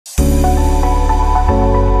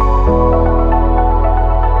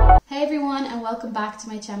welcome back to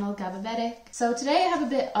my channel Gabbabetic. So today I have a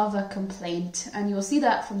bit of a complaint, and you'll see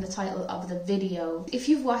that from the title of the video. If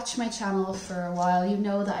you've watched my channel for a while, you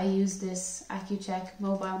know that I use this Accu Chek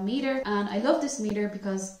mobile meter, and I love this meter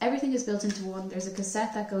because everything is built into one. There's a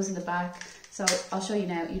cassette that goes in the back, so I'll show you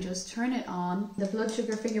now. You just turn it on. The blood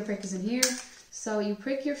sugar finger prick is in here, so you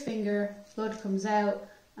prick your finger, blood comes out,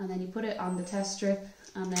 and then you put it on the test strip,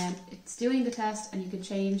 and then it's doing the test, and you can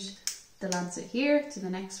change the lancet here to the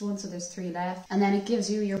next one, so there's 3 left, and then it gives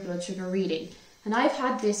you your blood sugar reading. And I've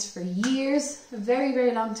had this for years, a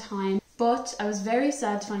very long time, but I was very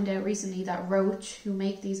sad to find out recently that Roche, who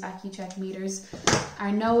make these Accu Chek meters,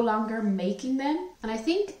 are no longer making them. And I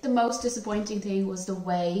think the most disappointing thing was the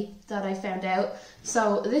way that I found out.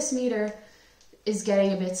 So this meter is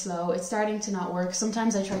getting a bit slow. It's starting to not work.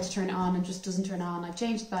 Sometimes I try to turn it on and just doesn't turn on. I've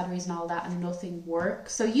changed the batteries and all that and nothing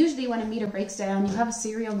works. So usually when a meter breaks down, you have a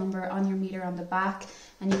serial number on your meter on the back,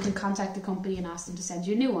 and you can contact the company and ask them to send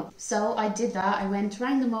you a new one. So I did that. I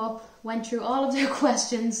rang them up, went through all of their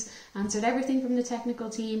questions, answered everything from the technical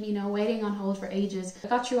team, you know, waiting on hold for ages. I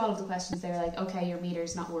got through all of the questions. They were like, okay, your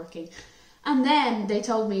meter's not working. And then they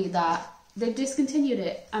told me that they've discontinued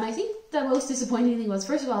it. And I think the most disappointing thing was,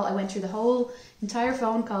 first of all, I went through the whole entire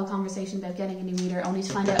phone call conversation about getting a new meter, only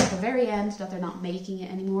to find out at the very end that they're not making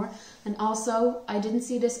it anymore. And also, I didn't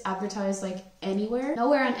see this advertised like anywhere,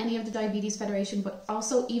 nowhere on any of the Diabetes Federation, but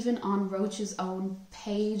also even on Roche's own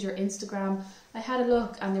page or Instagram. I had a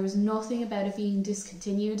look and there was nothing about it being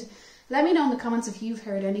discontinued. Let me know in the comments if you've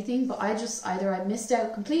heard anything, but either I missed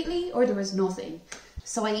out completely or there was nothing.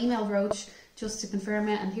 So I emailed Roche just to confirm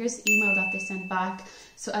it, and here's the email that they sent back.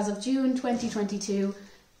 So as of June 2022,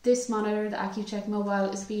 this monitor, the Accu Chek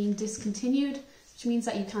Mobile, is being discontinued, which means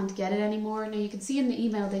that you can't get it anymore. Now you can see in the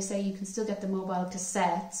email they say you can still get the mobile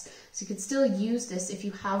cassettes, so you can still use this if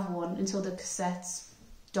you have one until the cassettes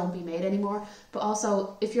don't be made anymore. But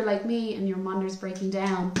also, if you're like me and your monitor's breaking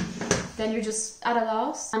down, then you're just at a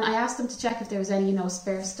loss. And I asked them to check if there was any, you know,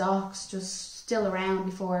 spare stocks just still around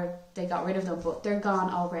before they got rid of them, but they're gone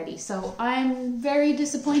already. So I'm very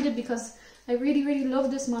disappointed because I really love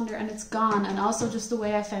this monitor and it's gone. And also just the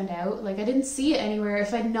way I found out, like I didn't see it anywhere.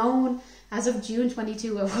 If I'd known as of June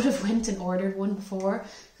 22, I would have went and ordered one before,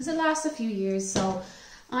 because it lasts a few years. So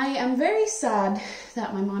I am very sad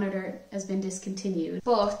that my monitor has been discontinued,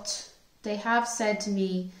 but they have said to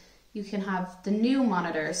me you can have the new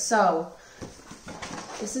monitor. So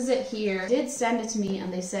this is it here. They did send it to me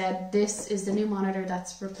and they said this is the new monitor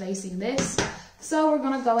that's replacing this. So we're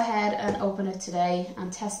gonna go ahead and open it today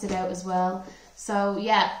and test it out as well. So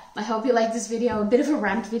yeah, I hope you like this video, a bit of a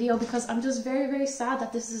rant video, because I'm just very sad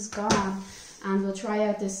that this is gone. And we'll try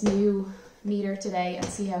out this new meter today and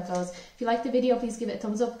see how it goes. If you like the video, please give it a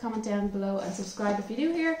thumbs up, comment down below and subscribe if you're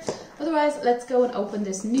new here. Otherwise, let's go and open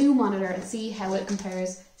this new monitor and see how it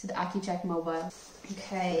compares to the Accu Chek Mobile.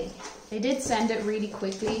 Okay, they did send it really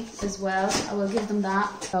quickly as well. I will give them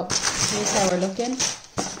that. So here's how we're looking.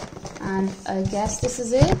 And I guess this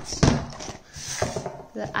is it.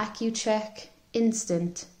 The Accu Chek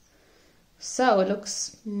Instant. So it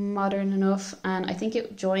looks modern enough, and I think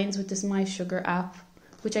it joins with this My Sugar app,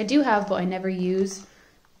 which I do have but I never use.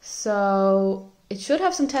 So it should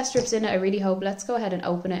have some test strips in it, I really hope. Let's go ahead and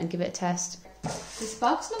open it and give it a test. This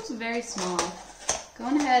box looks very small. Go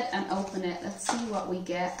on ahead and open it. Let's see what we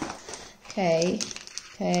get. Okay,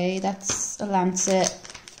 that's a lancet.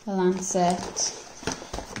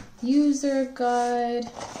 User guide,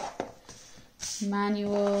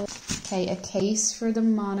 manual. Okay, a case for the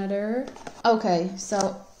monitor. Okay,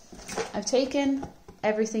 so I've taken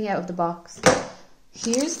everything out of the box.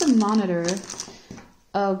 Here's the monitor.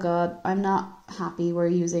 Oh god, I'm not happy we're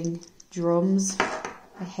using drums.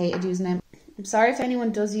 I hated using them. I'm sorry if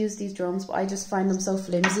anyone does use these drums, but I just find them so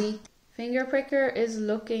flimsy. Finger pricker is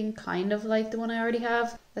looking kind of like the one I already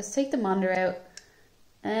have. Let's take the monitor out.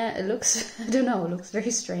 It looks, I don't know, it looks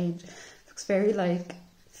very strange. It looks very like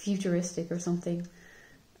futuristic or something.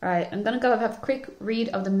 Alright, I'm gonna go have a quick read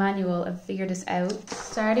of the manual and figure this out.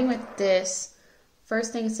 Starting with this,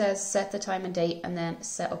 first thing it says set the time and date, and then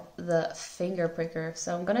set up the finger pricker.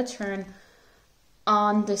 So I'm gonna turn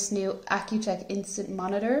on this new Accu Chek Instant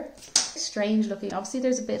monitor. Strange looking. Obviously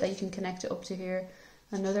there's a bit that you can connect it up to here,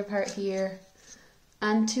 another part here,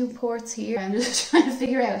 and 2 ports here. I'm just trying to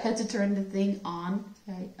figure out how to turn the thing on.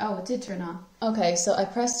 Okay. Oh, it did turn on. Okay, so I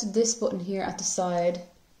pressed this button here at the side.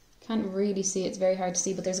 Can't really see, it's very hard to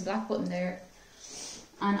see, but there's a black button there.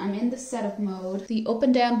 And I'm in the setup mode. The up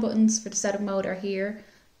and down buttons for the setup mode are here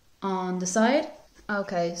on the side.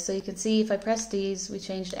 Okay, so you can see if I press these, we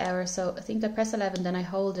changed the hour. So I think I press 11, then I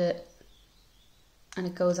hold it and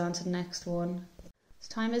it goes on to the next one. So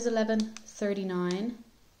time is 11:39.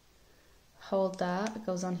 Hold that, it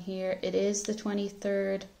goes on here. It is the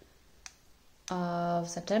 23rd of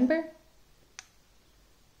September.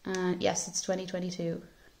 And yes, it's 2022.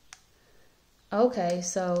 Okay,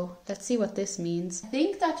 so let's see what this means. I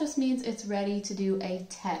think that just means it's ready to do a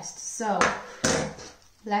test. So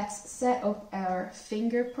let's set up our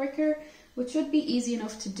finger pricker, which should be easy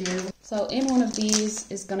enough to do. So in one of these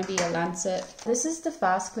is going to be a lancet. This is the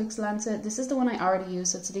Fast Clicks lancet. This is the one I already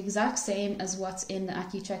use, so it's the exact same as what's in the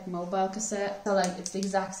Accu Chek mobile cassette. So like it's the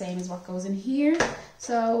exact same as what goes in here.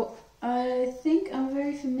 So I think I'm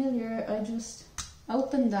very familiar. I just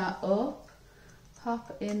open that up,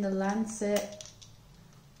 pop in the lancet,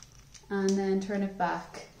 and then turn it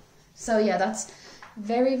back. So yeah, that's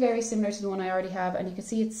very, very similar to the one I already have, and you can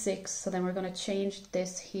see it's 6, so then we're going to change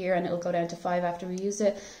this here and it'll go down to 5 after we use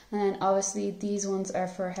it. And then obviously these ones are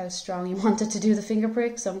for how strong you want it to do the finger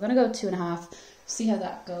prick, so I'm going to go 2.5, see how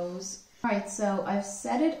that goes. Alright, so I've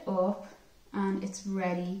set it up and it's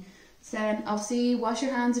ready. So then obviously wash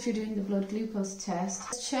your hands if you're doing the blood glucose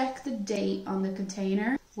test. Check the date on the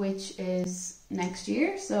container, which is next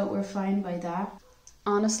year, so we're fine by that.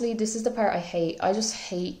 Honestly, this is the part I hate. I just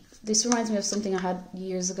hate. This reminds me of something I had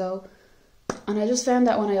years ago, and I just found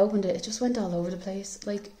that when I opened it, it just went all over the place.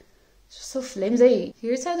 Like, it's just so flimsy.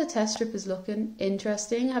 Here's how the test strip is looking.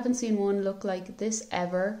 Interesting. I haven't seen one look like this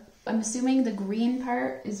ever. I'm assuming the green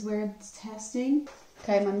part is where it's testing.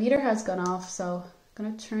 Okay, my meter has gone off, so I'm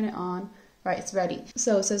gonna turn it on. Right, it's ready.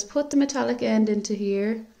 So it says put the metallic end into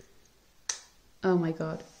here. Oh my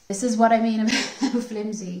god. This is what I mean about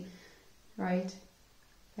flimsy. Right.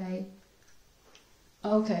 Okay.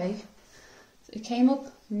 Okay, so it came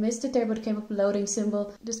up, missed it there, but it came up loading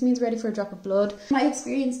symbol. This means ready for a drop of blood. In my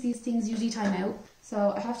experience, these things usually time out,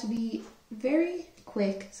 so I have to be very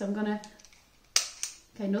quick. So I'm gonna,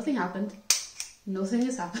 okay, nothing happened. Nothing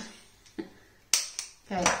has happened.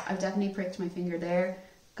 Okay, I've definitely pricked my finger there.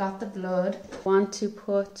 Got the blood. Want to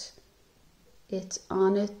put it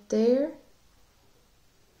on it there.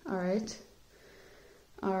 Alright.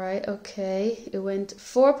 Alright, okay. It went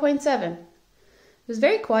 4.7. It was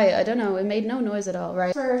very quiet, I don't know, it made no noise at all.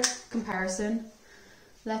 Right, for comparison,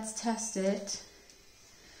 let's test it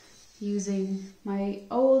using my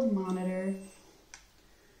old monitor.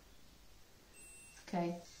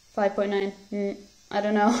 Okay, 5.9, I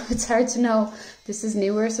don't know, it's hard to know. This is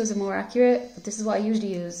newer, so is it more accurate? But this is what I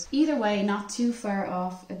usually use. Either way, not too far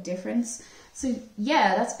off a difference. So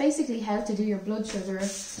yeah, that's basically how to do your blood sugar.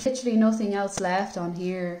 Literally nothing else left on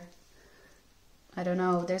here. I don't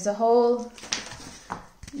know, there's a whole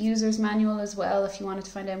user's manual as well if you wanted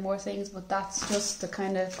to find out more things, but that's just the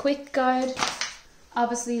kind of quick guide.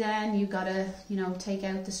 Obviously then you gotta, you know, take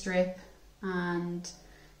out the strip and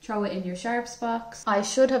throw it in your sharps box. I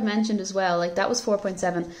should have mentioned as well, like that was 4.7.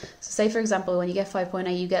 So say for example when you get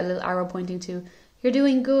 5.8 you get a little arrow pointing to you're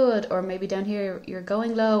doing good, or maybe down here you're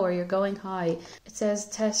going low or you're going high. It says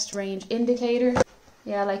test range indicator.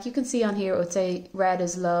 Yeah, like you can see on here it would say red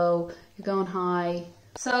is low, you're going high.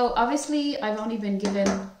 So obviously I've only been given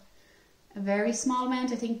a very small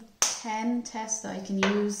amount, I think 10 tests that I can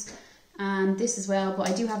use, and this as well, but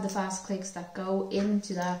I do have the fast clicks that go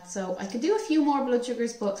into that, so I could do a few more blood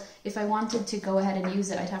sugars, but if I wanted to go ahead and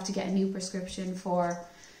use it I'd have to get a new prescription for,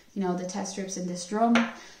 you know, the test strips in this drum,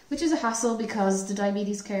 which is a hassle because the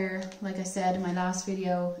diabetes care, like I said in my last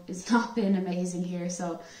video, has not been amazing here,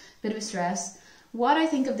 so a bit of a stress. What I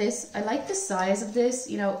think of this, I like the size of this,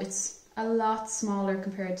 you know, it's a lot smaller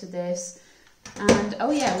compared to this. And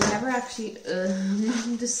oh yeah, we never actually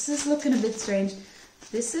this is looking a bit strange.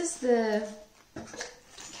 This is the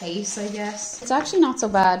case, I guess. It's actually not so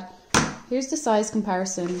bad. Here's the size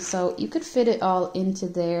comparison, so you could fit it all into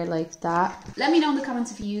there like that. Let me know in the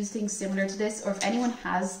comments if you use things similar to this, or if anyone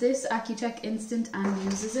has this Accu Chek Instant and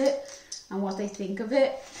uses it and what they think of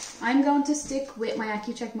it. I'm going to stick with my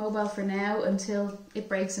Accu Chek mobile for now until it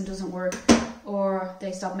breaks and doesn't work, or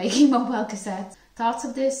they stop making mobile cassettes. Thoughts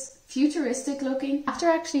of this? Futuristic looking. After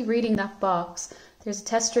actually reading that box, there's a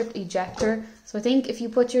test strip ejector. So I think if you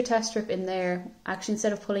put your test strip in there, actually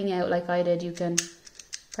instead of pulling out like I did, you can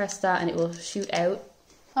press that and it will shoot out.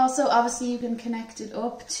 Also, obviously you can connect it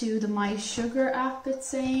up to the My Sugar app, it's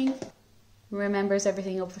saying. Remembers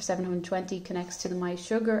everything up for 720, connects to the My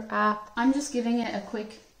Sugar app. I'm just giving it a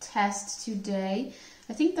quick test today.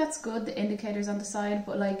 I think that's good, the indicators on the side,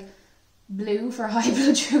 but like blue for high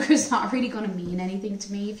blood sugar is not really going to mean anything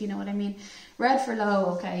to me, if you know what I mean. Red for low,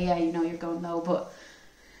 okay, yeah, you know you're going low, but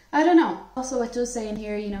I don't know. Also, it does say in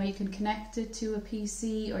here, you know, you can connect it to a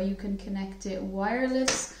PC, or you can connect it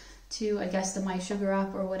wireless to, I guess, the My Sugar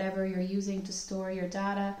app or whatever you're using to store your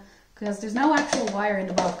data. because there's no actual wire in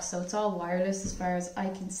the box, so it's all wireless as far as I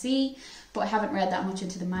can see, but I haven't read that much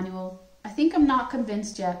into the manual. I think I'm not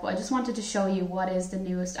convinced yet, but I just wanted to show you what is the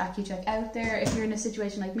newest Accu Chek out there if you're in a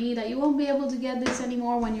situation like me that you won't be able to get this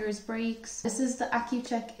anymore when yours breaks. This is the Accu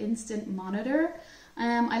Chek Instant monitor.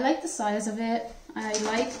 I like the size of it. I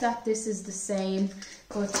like that this is the same,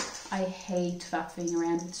 but I hate faffing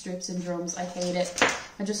around with strips and drums. I hate it.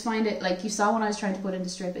 I just find it, like you saw when I was trying to put in the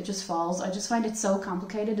strip, it just falls. I just find it so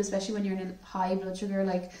complicated, especially when you're in a high blood sugar,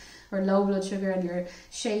 like, or low blood sugar, and you're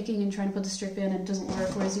shaking and trying to put the strip in and it doesn't work,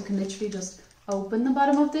 whereas you can literally just open the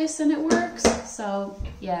bottom of this and it works. So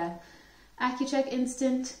yeah, Accu Chek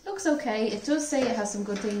Instant looks okay. It does say it has some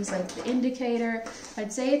good things like the indicator.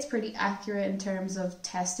 I'd say it's pretty accurate in terms of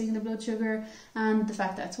testing the blood sugar, and the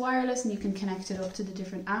fact that it's wireless and you can connect it up to the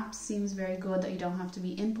different apps seems very good, that you don't have to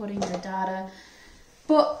be inputting your data.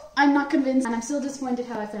 But I'm not convinced, and I'm still disappointed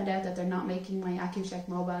how I found out that they're not making my Accu Chek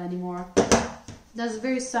mobile anymore. That's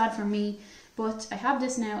very sad for me, but I have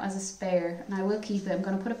this now as a spare and I will keep it. I'm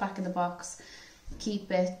going to put it back in the box,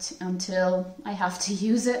 keep it until I have to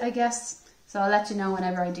use it, I guess. So I'll let you know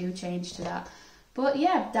whenever I do change to that. But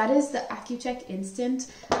yeah, that is the Accu Chek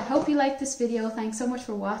Instant. I hope you liked this video. Thanks so much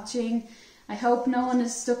for watching. I hope no one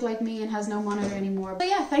is stuck like me and has no monitor anymore. But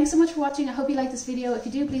yeah, thanks so much for watching. I hope you liked this video. If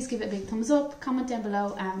you do, please give it a big thumbs up, comment down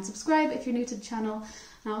below and subscribe if you're new to the channel.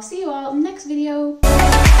 And I'll see you all in the next video.